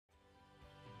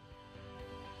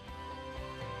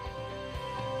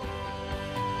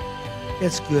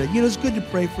It's good. It's good to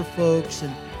pray for folks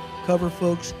and cover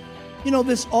folks.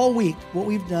 This all week, what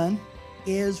we've done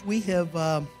is we've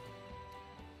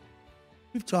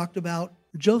talked about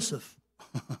Joseph.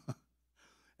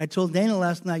 I told Dana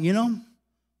last night, I've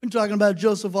been talking about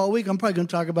Joseph all week. I'm probably going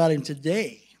to talk about him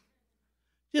today,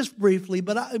 just briefly.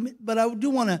 But I do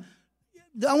want to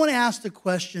ask the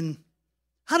question: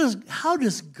 How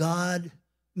does God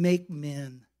make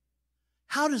men?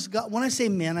 How does God? When I say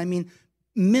men, I mean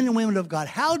men and women of God.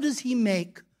 How does He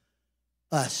make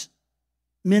us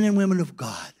men and women of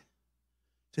God?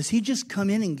 Does He just come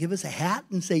in and give us a hat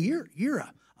and say, you're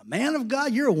a man of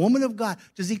God, you're a woman of God?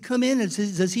 Does He come in and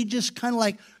does He just kind of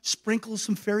like sprinkle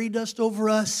some fairy dust over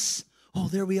us? Oh,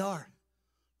 there we are.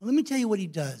 Well, let me tell you what He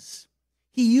does.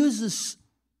 He uses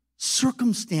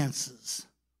circumstances.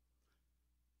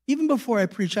 Even before I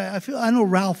preach, I know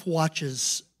Ralph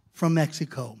watches from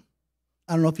Mexico.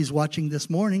 I don't know if he's watching this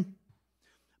morning.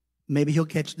 Maybe he'll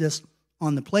catch this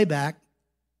on the playback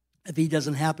if he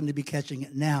doesn't happen to be catching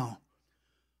it now.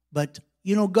 But,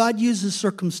 God uses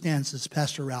circumstances,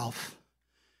 Pastor Ralph.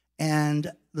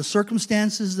 And the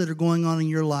circumstances that are going on in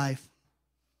your life,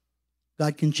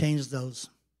 God can change those.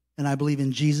 And I believe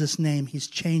in Jesus' name, He's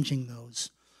changing those.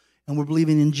 And we're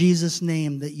believing in Jesus'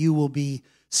 name that you will be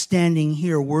standing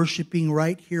here, worshiping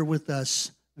right here with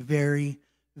us very,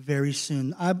 very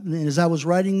soon. As I was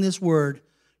writing this word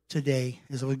today,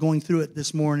 as I was going through it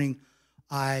this morning,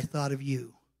 I thought of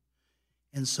you.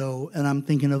 And I'm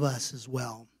thinking of us as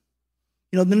well.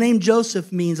 The name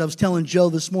Joseph means, I was telling Joe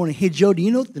this morning, hey, Joe, do you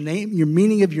know what your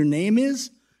meaning of your name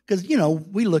is? Because,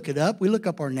 we look it up. We look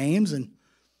up our names. And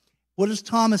what does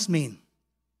Thomas mean?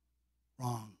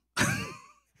 Wrong.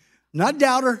 Not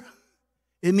doubter.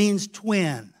 It means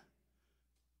twin.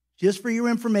 Just for your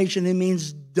information, it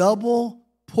means double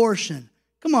portion.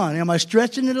 Come on, am I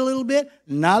stretching it a little bit?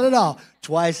 Not at all.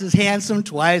 Twice as handsome,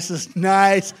 twice as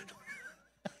nice.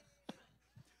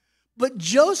 But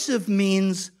Joseph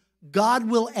means God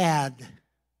will add.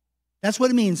 That's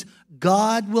what it means.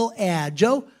 God will add.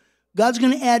 Joe, God's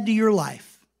going to add to your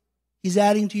life. He's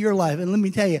adding to your life. And let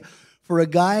me tell you, for a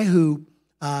guy who,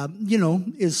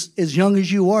 is as young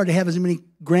as you are, to have as many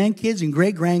grandkids and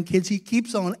great-grandkids, he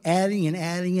keeps on adding and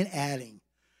adding and adding.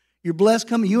 You're blessed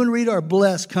coming. You and Rita are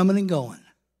blessed coming and going.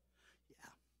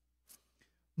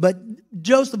 But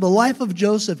Joseph, the life of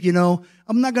Joseph,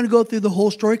 I'm not going to go through the whole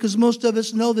story because most of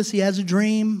us know this. He has a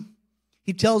dream.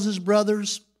 He tells his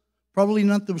brothers, probably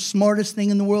not the smartest thing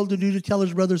in the world to do, to tell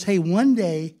his brothers, hey, one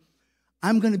day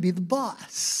I'm going to be the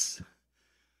boss.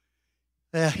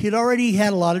 He'd already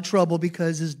had a lot of trouble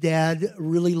because his dad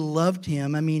really loved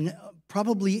him. I mean,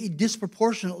 probably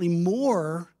disproportionately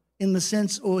more in the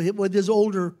sense with his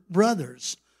older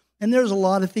brothers. And there's a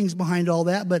lot of things behind all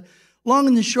that. But long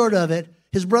and the short of it,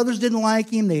 his brothers didn't like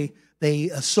him. They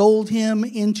sold him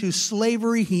into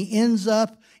slavery. He ends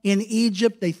up in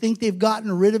Egypt. They think they've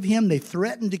gotten rid of him. They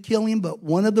threatened to kill him, but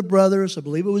one of the brothers, I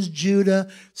believe it was Judah,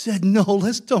 said, no,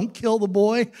 let's don't kill the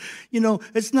boy.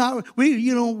 It's not,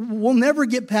 we'll never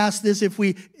get past this if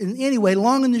we, anyway,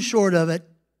 long and the short of it,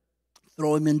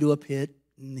 throw him into a pit.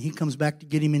 And he comes back to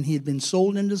get him, and he had been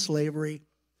sold into slavery.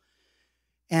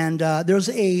 And there's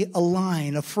a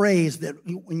line, a phrase that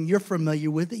when you're familiar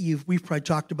with it, we've probably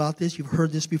talked about this, you've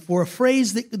heard this before, a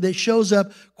phrase that shows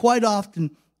up quite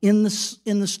often in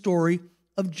the story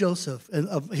of Joseph,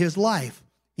 of his life,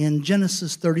 in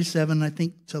Genesis 37, I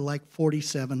think, to like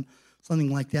 47,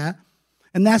 something like that.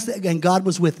 And that's, again, God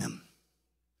was with him.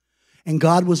 And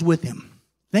God was with him.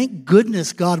 Thank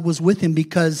goodness God was with him,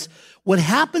 because what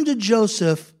happened to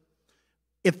Joseph,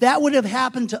 if that would have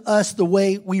happened to us the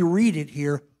way we read it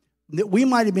here, that we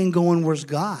might have been going, where's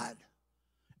God?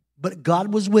 But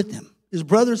God was with him. His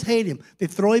brothers hate him. They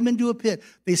throw him into a pit.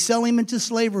 They sell him into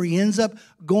slavery. He ends up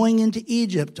going into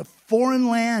Egypt, a foreign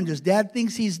land. His dad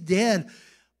thinks he's dead,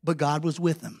 but God was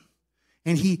with him.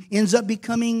 And he ends up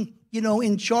becoming,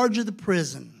 in charge of the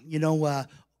prison,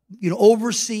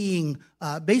 overseeing.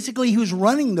 Basically, he was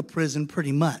running the prison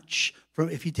pretty much.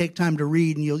 If you take time to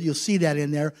read, and you'll see that in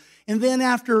there. And then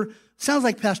after, sounds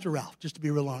like Pastor Ralph, just to be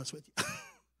real honest with you,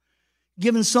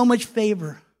 given so much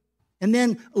favor. And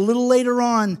then a little later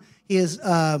on, he goes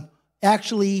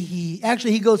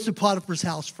to Potiphar's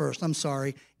house first. I'm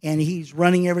sorry. And he's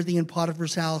running everything in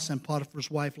Potiphar's house, and Potiphar's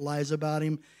wife lies about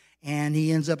him, and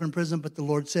he ends up in prison. But the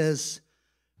Bible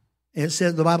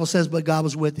says, but God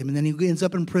was with him. And then he ends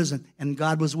up in prison, and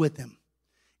God was with him.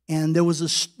 And there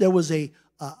was a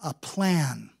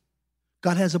plan.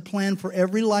 God has a plan for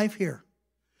every life here.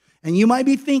 And you might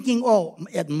be thinking, oh,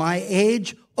 at my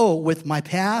age, oh, with my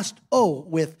past, oh,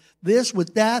 with this,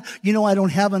 with that, I don't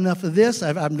have enough of this,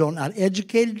 I'm not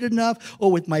educated enough, oh,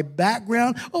 with my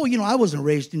background, oh, I wasn't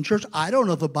raised in church, I don't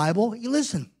know the Bible.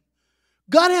 Listen,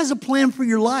 God has a plan for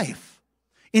your life.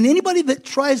 And anybody that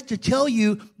tries to tell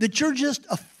you that you're just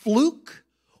a fluke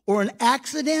or an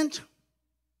accident,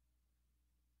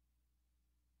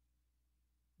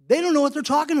 they don't know what they're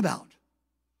talking about.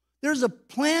 There's a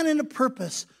plan and a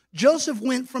purpose. Joseph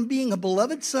went from being a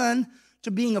beloved son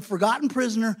to being a forgotten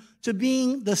prisoner to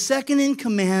being the second in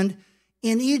command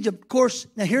in Egypt. Of course,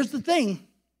 now here's the thing.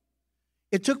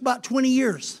 It took about 20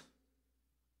 years.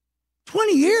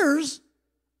 20 years?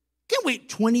 Can't wait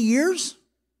 20 years.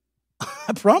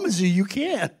 I promise you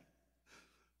can.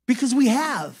 Because we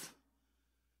have.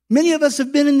 Many of us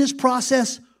have been in this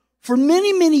process for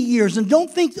many, many years. And don't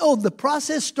think, oh, the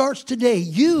process starts today.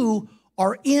 You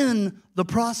are in the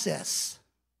process.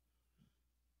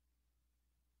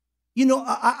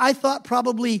 I thought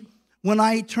probably when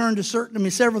I turned a certain,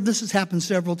 this has happened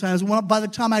several times. By the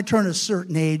time I turn a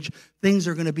certain age, things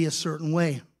are going to be a certain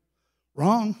way.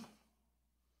 Wrong.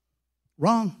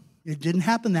 It didn't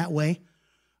happen that way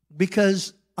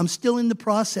because I'm still in the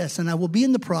process, and I will be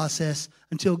in the process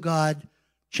until God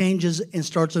changes and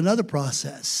starts another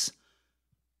process.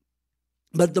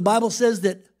 But the Bible says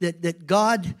that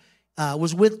God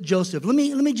was with Joseph. Let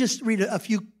me just read a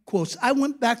few quotes. I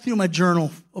went back through my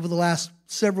journal over the last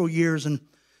several years, and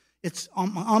it's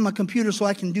on my computer so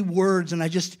I can do words, and I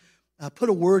just put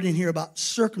a word in here about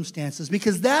circumstances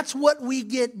because that's what we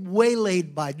get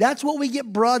waylaid by. That's what we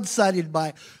get broadsided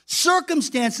by.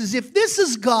 Circumstances. If this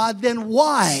is God, then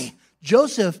why?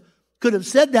 Joseph could have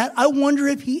said that. I wonder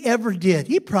if he ever did.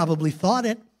 He probably thought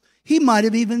it. He might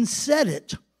have even said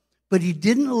it, but he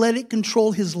didn't let it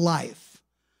control his life.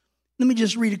 Let me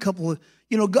just read a couple of,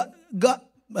 God.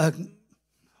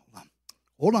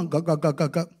 Hold on.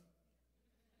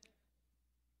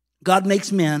 God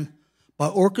makes man by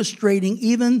orchestrating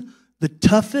even the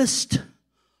toughest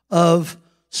of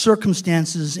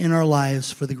circumstances in our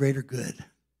lives for the greater good.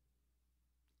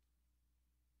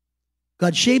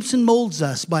 God shapes and molds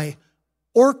us by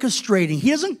orchestrating.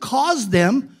 He doesn't cause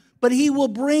them, but he will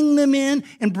bring them in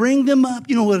and bring them up.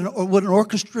 You know what an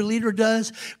orchestra leader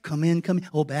does? Come in.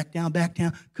 Oh, back down.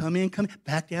 Come in,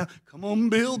 back down. Come on,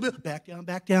 Bill, back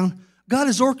down. God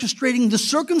is orchestrating the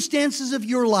circumstances of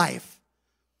your life.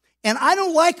 And I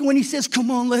don't like it when he says,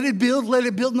 come on, let it build.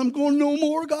 And I'm going, no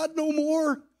more, God, no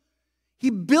more.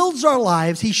 He builds our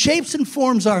lives. He shapes and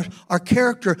forms our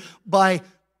character by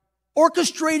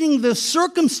orchestrating the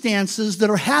circumstances that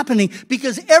are happening,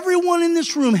 because everyone in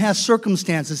this room has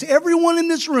circumstances. Everyone in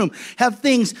this room have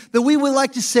things that we would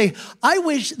like to say, I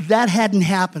wish that hadn't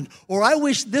happened, or I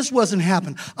wish this wasn't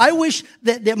happened. I wish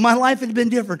that my life had been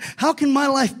different. How can my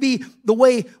life be the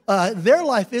way their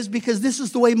life is, because this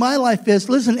is the way my life is?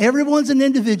 Listen, everyone's an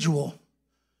individual.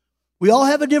 We all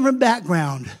have a different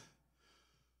background.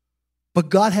 But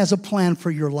God has a plan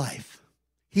for your life.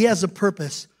 He has a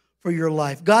purpose for your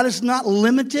life. God is not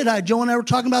limited. Joe and I were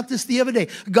talking about this the other day.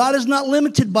 God is not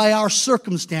limited by our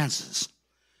circumstances.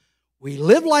 We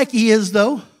live like he is,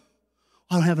 though.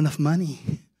 I don't have enough money.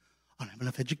 I don't have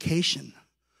enough education.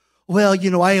 Well,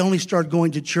 I only started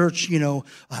going to church,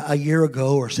 a year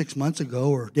ago or 6 months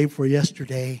ago or day before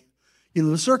yesterday.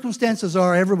 The circumstances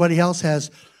are everybody else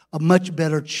has a much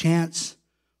better chance.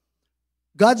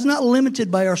 God's not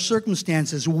limited by our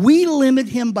circumstances. We limit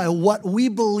him by what we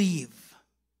believe.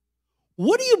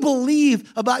 What do you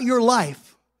believe about your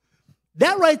life?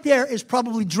 That right there is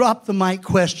probably drop the mic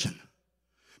question.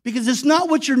 Because it's not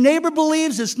what your neighbor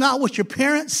believes. It's not what your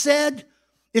parents said.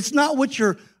 It's not what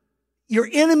your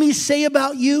enemies say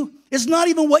about you. It's not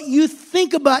even what you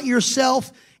think about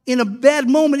yourself in a bad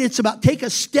moment. It's about take a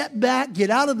step back,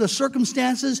 get out of the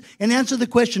circumstances, and answer the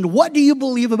question, what do you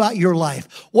believe about your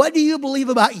life? What do you believe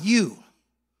about you?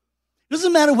 It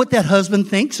doesn't matter what that husband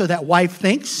thinks or that wife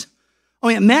thinks.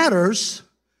 It matters,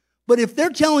 but if they're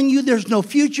telling you there's no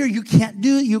future, you can't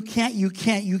do it, you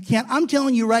can't. I'm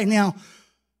telling you right now,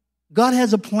 God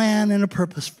has a plan and a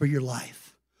purpose for your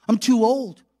life. I'm too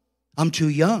old. I'm too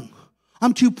young.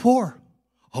 I'm too poor.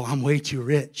 Oh, I'm way too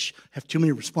rich. I have too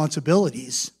many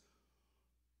responsibilities.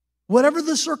 Whatever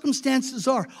the circumstances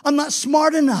are, I'm not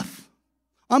smart enough.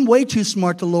 I'm way too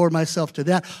smart to lower myself to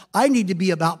that. I need to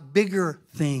be about bigger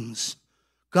things.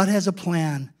 God has a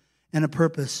plan and a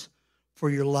purpose for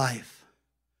your life.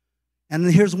 And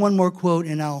then here's one more quote,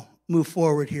 and I'll move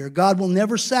forward here. God will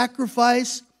never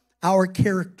sacrifice our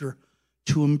character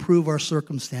to improve our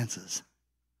circumstances.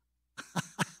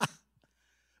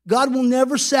 God will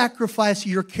never sacrifice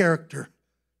your character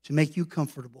to make you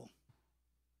comfortable.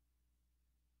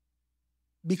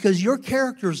 Because your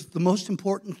character is the most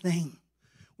important thing.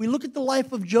 We look at the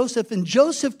life of Joseph, and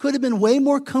Joseph could have been way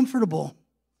more comfortable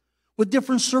with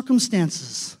different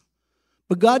circumstances.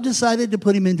 But God decided to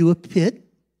put him into a pit,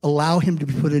 allow him to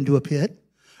be put into a pit.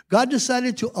 God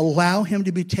decided to allow him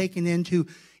to be taken into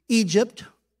Egypt.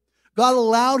 God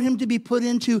allowed him to be put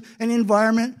into an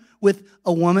environment with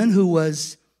a woman who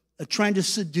was trying to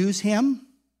seduce him.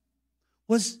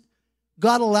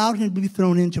 God allowed him to be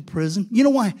thrown into prison. You know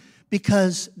why?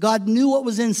 Because God knew what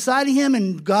was inside of him,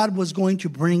 and God was going to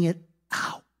bring it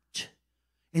out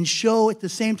and show at the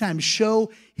same time, show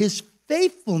his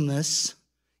faithfulness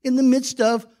in the midst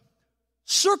of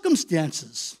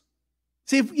circumstances.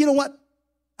 See, you know what?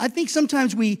 I think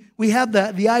sometimes we have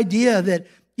the idea that,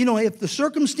 if the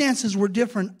circumstances were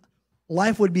different,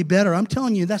 life would be better. I'm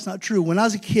telling you, that's not true. When I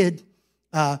was a kid,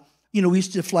 we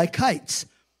used to fly kites.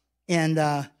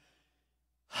 And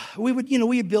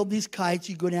we'd build these kites.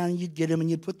 You'd go down and you'd get them and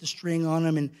you'd put the string on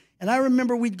them. And I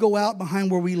remember we'd go out behind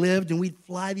where we lived and we'd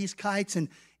fly these kites. And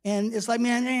it's like,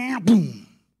 man, boom,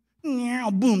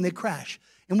 boom, they crash.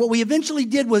 And what we eventually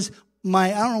did was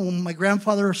my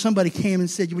grandfather or somebody came and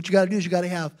said, what you got to do is you got to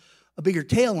have a bigger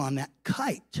tail on that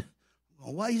kite.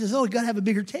 Well, why? He says, you got to have a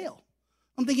bigger tail.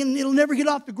 I'm thinking it'll never get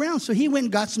off the ground. So he went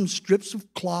and got some strips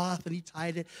of cloth and he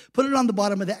tied it, put it on the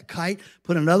bottom of that kite,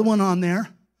 put another one on there.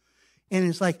 And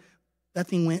it's like that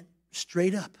thing went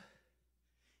straight up.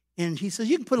 And he says,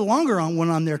 you can put a longer one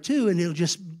on there too, and it'll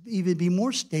just even be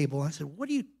more stable. I said,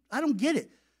 I don't get it.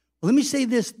 Well, let me say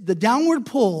this. The downward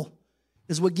pull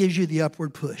is what gives you the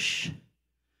upward push.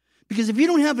 Because if you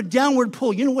don't have a downward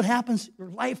pull, you know what happens? Your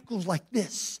life goes like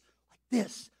this, like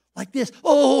this, like this.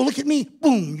 Oh, look at me.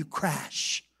 Boom, you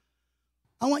crash.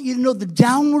 I want you to know the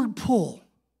downward pull.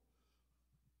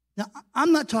 Now,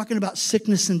 I'm not talking about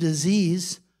sickness and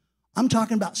disease. I'm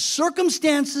talking about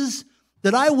circumstances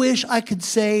that I wish I could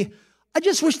say, I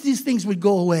just wish these things would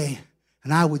go away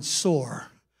and I would soar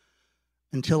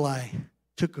until I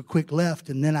took a quick left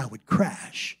and then I would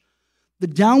crash. The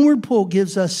downward pull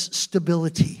gives us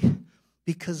stability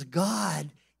because God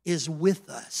is with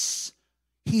us.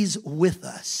 He's with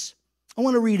us. I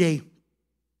want to read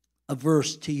a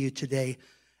verse to you today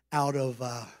out of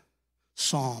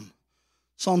Psalm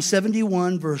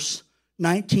 71, verse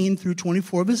 19 through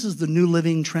 24. This is the New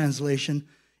Living Translation.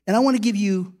 And I want to give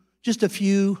you just a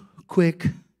few quick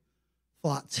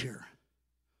thoughts here.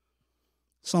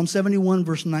 Psalm 71,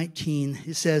 verse 19,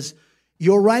 it says,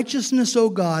 your righteousness, O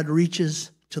God, reaches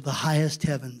to the highest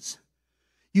heavens.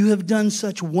 You have done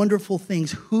such wonderful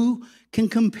things. Who can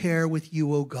compare with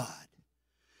you, O God?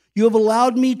 You have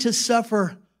allowed me to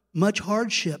suffer much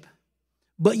hardship,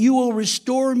 but you will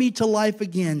restore me to life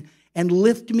again and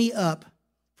lift me up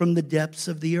from the depths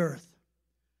of the earth.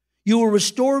 You will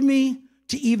restore me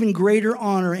to even greater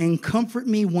honor and comfort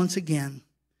me once again.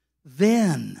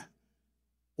 Then,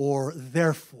 or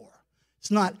therefore.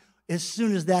 It's not as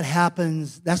soon as that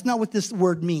happens. That's not what this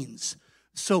word means.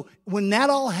 So when that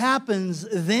all happens,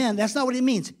 then, that's not what it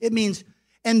means. It means,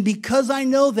 and because I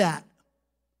know that,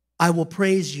 I will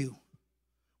praise you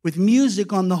with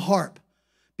music on the harp,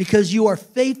 because you are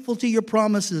faithful to your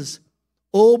promises.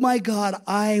 Oh my God,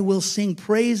 I will sing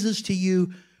praises to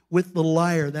you with the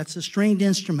lyre. That's a stringed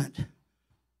instrument.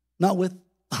 Not with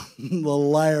the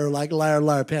lyre, like liar,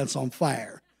 liar, pants on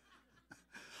fire.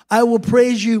 I will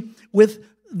praise you with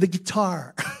the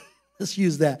guitar. Let's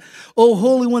use that. O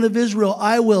Holy One of Israel,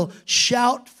 I will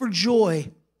shout for joy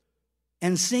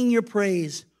and sing your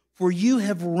praise, for you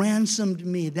have ransomed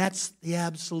me. That's the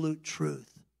absolute truth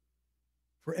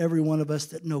for every one of us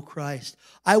that know Christ.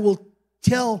 I will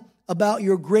tell about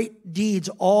your great deeds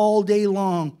all day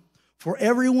long, for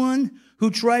everyone who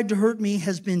tried to hurt me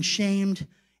has been shamed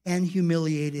and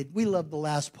humiliated. We love the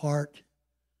last part.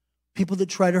 People that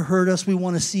try to hurt us, we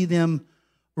want to see them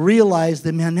realize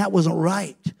that, man, that wasn't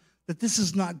right, that this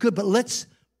is not good. But let's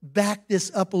back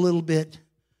this up a little bit.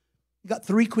 I've got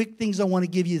 3 quick things I want to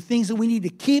give you, things that we need to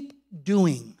keep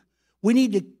doing. We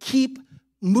need to keep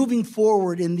moving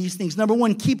forward in these things. Number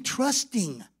 1, keep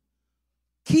trusting.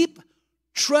 Keep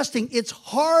trusting. It's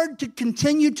hard to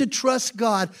continue to trust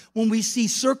God when we see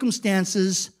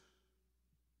circumstances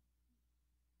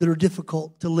that are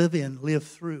difficult to live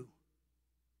through.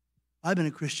 I've been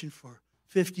a Christian for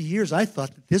 50 years. I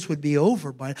thought that this would be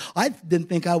over. I didn't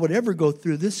think I would ever go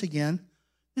through this again.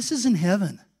 This isn't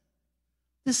heaven.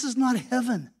 This is not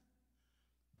heaven.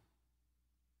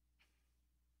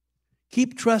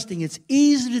 Keep trusting. It's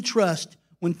easy to trust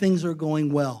when things are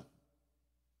going well.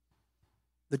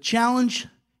 The challenge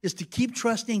is to keep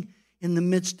trusting in the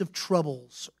midst of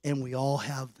troubles, and we all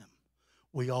have them.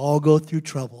 We all go through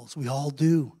troubles. We all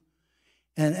do.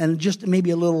 And just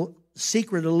maybe a little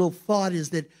secret, a little thought is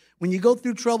that when you go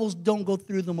through troubles, don't go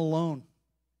through them alone.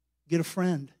 Get a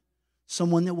friend,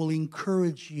 someone that will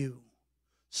encourage you,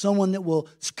 someone that will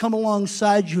come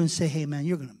alongside you and say, hey, man,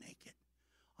 you're going to make it.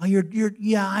 Oh,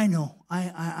 yeah, I know.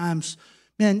 I'm,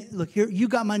 man, look, here, you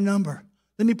got my number.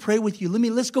 Let me pray with you.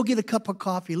 Let's go get a cup of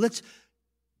coffee.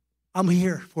 I'm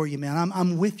here for you, man.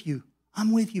 I'm with you.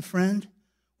 I'm with you, friend.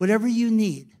 Whatever you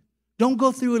need. Don't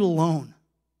go through it alone.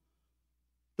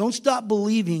 Don't stop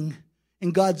believing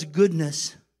in God's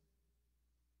goodness.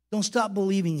 Don't stop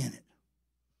believing in it.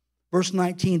 Verse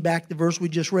 19, back to the verse we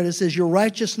just read, it says, your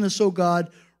righteousness, O God,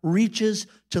 reaches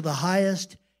to the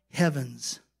highest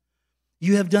heavens.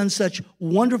 You have done such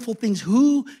wonderful things.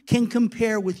 Who can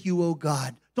compare with you, O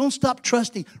God? Don't stop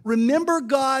trusting. Remember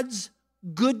God's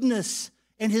goodness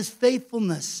and his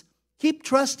faithfulness. Keep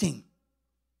trusting.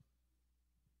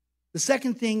 The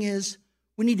second thing is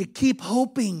we need to keep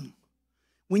hoping.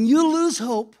 When you lose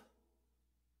hope,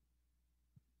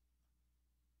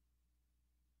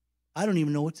 I don't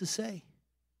even know what to say.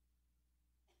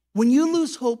 When you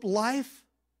lose hope, life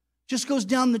just goes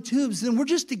down the tubes, and we're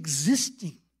just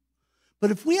existing.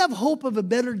 But if we have hope of a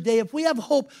better day, if we have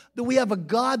hope that we have a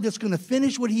God that's going to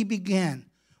finish what he began.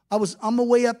 I'm on my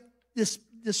way up this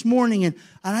morning, and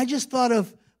I just thought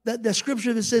of the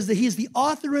scripture that says that he's the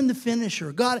author and the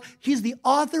finisher. God, he's the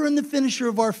author and the finisher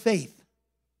of our faith.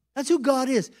 That's who God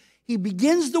is. He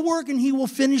begins the work and he will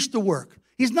finish the work.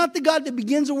 He's not the God that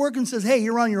begins a work and says, hey,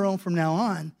 you're on your own from now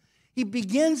on. He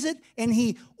begins it and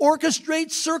he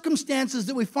orchestrates circumstances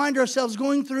that we find ourselves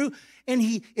going through, and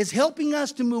he is helping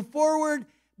us to move forward,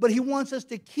 but he wants us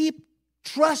to keep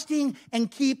trusting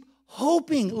and keep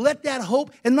hoping. Let that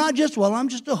hope, and not just, well, I'm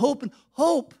just a hope. And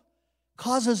hope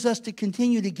causes us to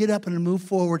continue to get up and to move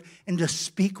forward and to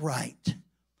speak right.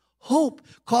 Hope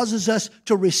causes us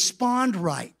to respond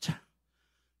right,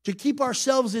 to keep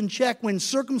ourselves in check when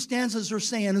circumstances are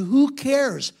saying, who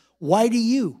cares? Why do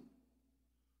you?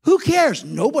 Who cares?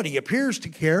 Nobody appears to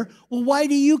care. Well, why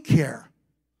do you care?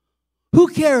 Who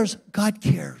cares? God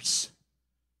cares.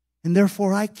 And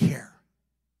therefore I care.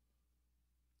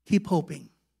 Keep hoping.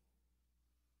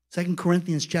 2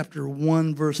 Corinthians chapter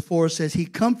 1, verse 4 says, he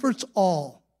comforts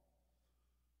all.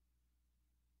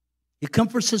 He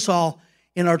comforts us all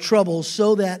in our troubles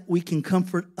so that we can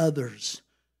comfort others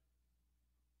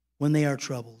when they are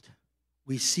troubled.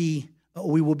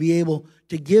 We will be able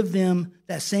to give them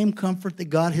that same comfort that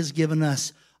God has given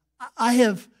us. I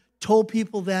have told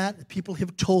people that. People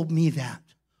have told me that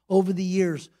over the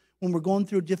years when we're going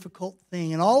through a difficult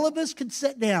thing. And all of us could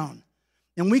sit down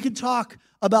and we could talk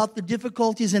about the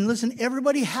difficulties. And listen,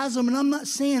 everybody has them. And I'm not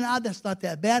saying, that's not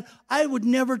that bad. I would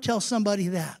never tell somebody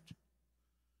that.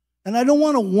 And I don't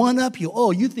want to one-up you.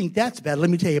 Oh, you think that's bad. Let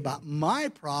me tell you about my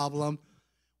problem.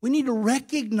 We need to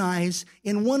recognize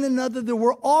in one another that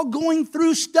we're all going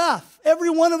through stuff.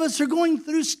 Every one of us are going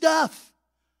through stuff.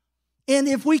 And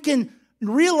if we can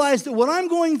realize that what I'm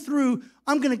going through,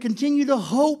 I'm going to continue to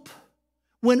hope.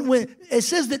 When it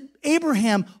says that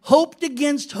Abraham hoped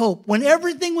against hope, when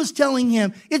everything was telling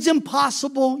him, it's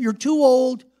impossible, you're too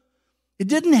old, it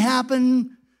didn't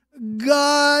happen,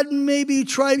 God maybe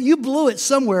tried, you blew it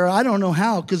somewhere, I don't know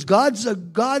how, because God's a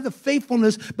God of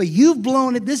faithfulness, but you've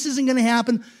blown it, this isn't going to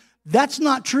happen. That's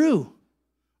not true.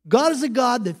 God is a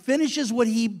God that finishes what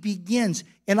he begins.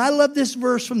 And I love this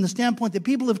verse from the standpoint that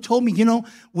people have told me,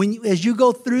 as you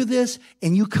go through this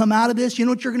and you come out of this, you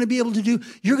know what you're going to be able to do?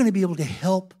 You're going to be able to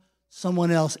help someone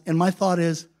else. And my thought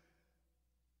is,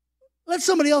 let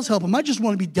somebody else help them. I just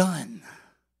want to be done.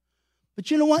 But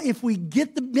you know what? If we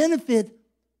get the benefit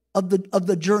of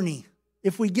the journey,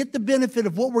 if we get the benefit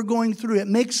of what we're going through, it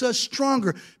makes us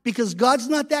stronger, because God's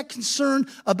not that concerned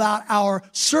about our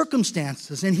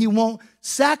circumstances, and he won't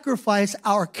sacrifice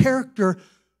our character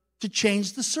to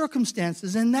change the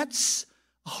circumstances. And that's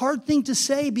a hard thing to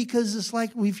say, because it's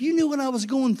like, well, if you knew what I was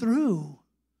going through,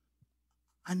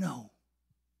 I know.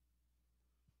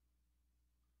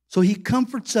 So he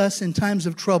comforts us in times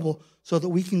of trouble so that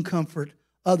we can comfort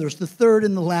others. The third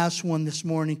and the last one this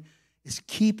morning is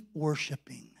keep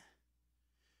worshiping.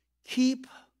 Keep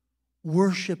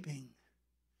worshiping.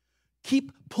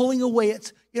 Keep pulling away.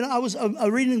 I was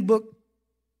reading a book,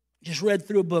 just read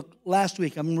through a book last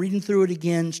week. I'm reading through it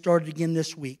again, started again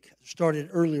this week. Started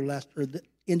earlier the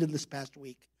end of this past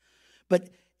week. But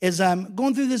as I'm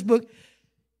going through this book,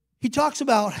 he talks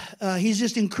about, he's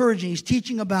just encouraging, he's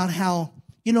teaching about how,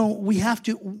 we have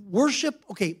to worship.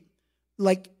 Okay,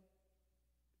 like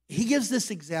he gives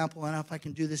this example, I don't know if I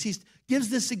can do this. He gives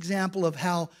this example of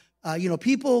how,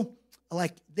 people,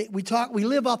 like we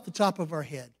live off the top of our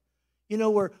head.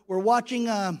 we're watching,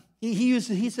 he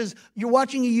says, you're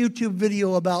watching a YouTube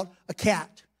video about a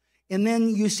cat. And then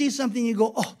you see something, you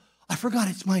go, oh, I forgot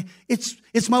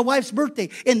it's my wife's birthday.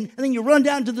 And then you run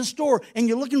down to the store and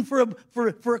you're looking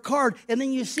for a card. And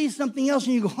then you see something else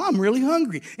and you go, oh, I'm really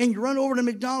hungry. And you run over to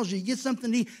McDonald's, you get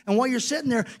something to eat. And while you're sitting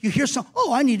there, you hear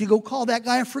oh, I need to go call that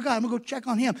guy. I forgot. I'm going to go check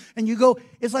on him. And you go,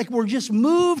 it's like we're just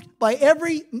moved by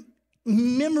every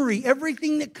memory,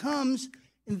 everything that comes.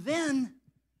 And then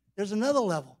there's another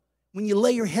level. When you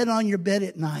lay your head on your bed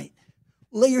at night,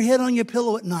 lay your head on your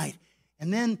pillow at night.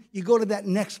 And then you go to that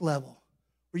next level,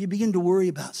 where you begin to worry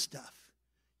about stuff.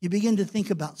 You begin to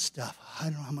think about stuff. I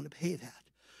don't know how I'm going to pay that.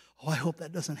 Oh, I hope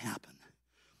that doesn't happen.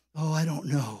 Oh, I don't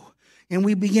know. And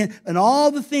we begin, and all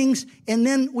the things, and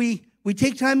then we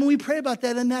take time and we pray about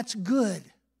that, and that's good.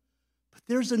 But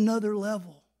there's another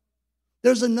level.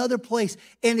 There's another place.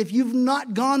 And if you've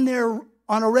not gone there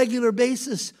on a regular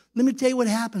basis, let me tell you what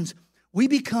happens. We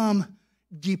become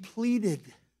depleted.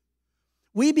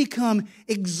 We become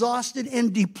exhausted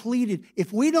and depleted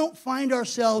if we don't find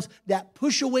ourselves that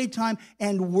push away time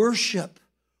and worship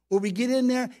where we get in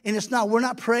there and we're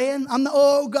not praying.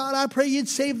 Oh God, I pray you'd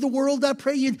save the world. I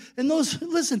pray you'd, and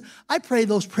listen, I pray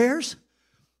those prayers,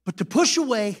 but to push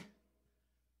away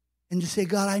and to say,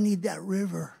 God, I need that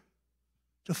river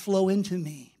to flow into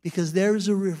me because there is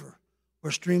a river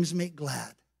where streams make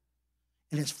glad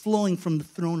and it's flowing from the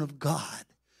throne of God,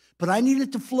 but I need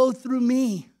it to flow through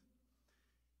me.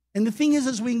 And the thing is,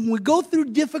 as we go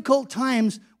through difficult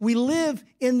times, we live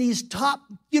in these top,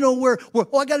 where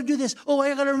oh, I got to do this. Oh,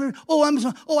 I got to remember.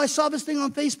 Oh, I saw this thing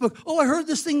on Facebook. Oh, I heard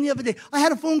this thing the other day. I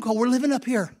had a phone call. We're living up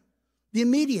here, the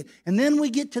immediate. And then we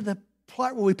get to the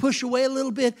part where we push away a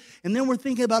little bit, and then we're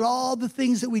thinking about all the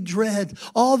things that we dread,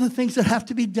 all the things that have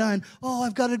to be done. Oh,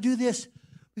 I've got to do this.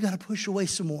 We got to push away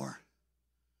some more.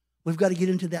 We've got to get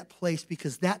into that place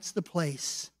because that's the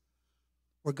place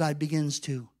where God begins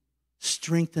to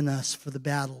strengthen us for the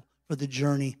battle, for the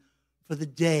journey, for the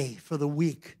day, for the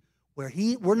week, where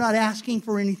we're not asking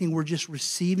for anything, we're just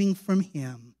receiving from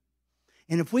Him.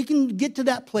 And if we can get to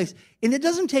that place, and it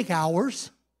doesn't take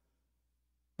hours,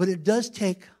 but it does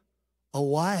take a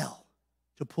while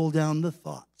to pull down the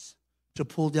thoughts, to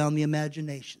pull down the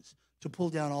imaginations, to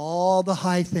pull down all the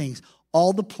high things,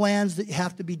 all the plans that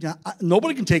have to be done.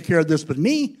 Nobody can take care of this but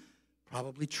me.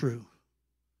 Probably true.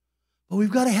 But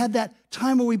we've got to have that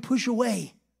time where we push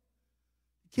away.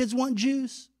 Kids want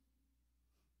juice.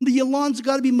 The lawn's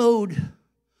got to be mowed.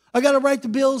 I got to write the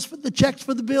bills, for the checks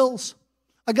for the bills.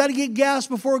 I got to get gas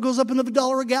before it goes up another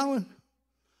 $1 a gallon.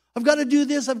 I've got to do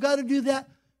this. I've got to do that.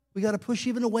 We got to push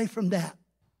even away from that.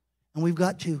 And we've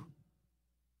got to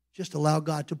just allow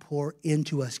God to pour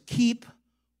into us. Keep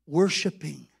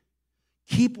worshiping.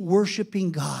 Keep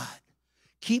worshiping God.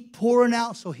 Keep pouring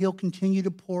out so He'll continue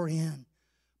to pour in.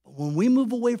 But when we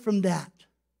move away from that,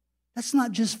 that's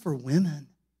not just for women.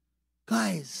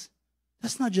 Guys,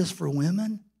 that's not just for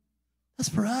women. That's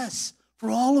for us, for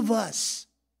all of us.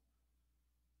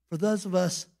 For those of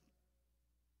us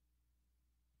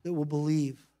that will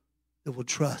believe, that will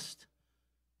trust,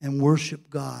 and worship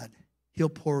God, He'll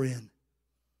pour in.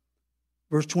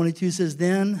 Verse 22 says,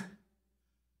 then,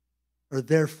 or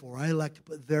therefore. I like to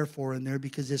put therefore in there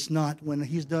because it's not when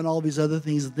He's done all these other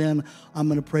things, then I'm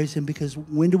going to praise Him. Because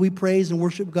when do we praise and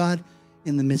worship God?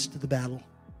 In the midst of the battle.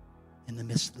 In the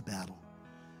midst of the battle.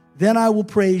 Then I will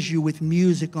praise you with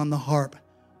music on the harp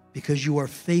because you are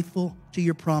faithful to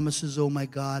your promises, O my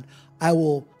God. I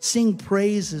will sing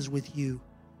praises with you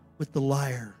with the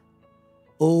lyre.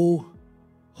 O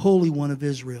Holy One of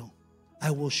Israel,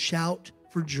 I will shout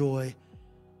for joy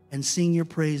and sing your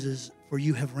praises, for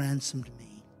you have ransomed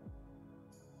me.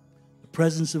 The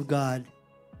presence of God,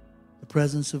 the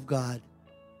presence of God.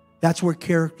 That's where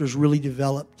character's really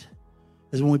developed,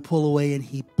 is when we pull away and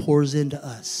He pours into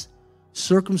us.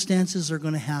 Circumstances are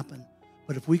going to happen,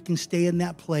 but if we can stay in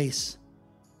that place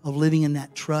of living in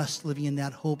that trust, living in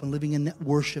that hope, and living in that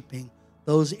worshiping,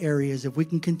 those areas, if we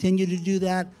can continue to do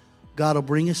that, God will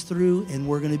bring us through, and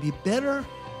we're going to be better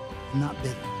and not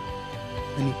bitter.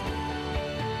 Let me pray.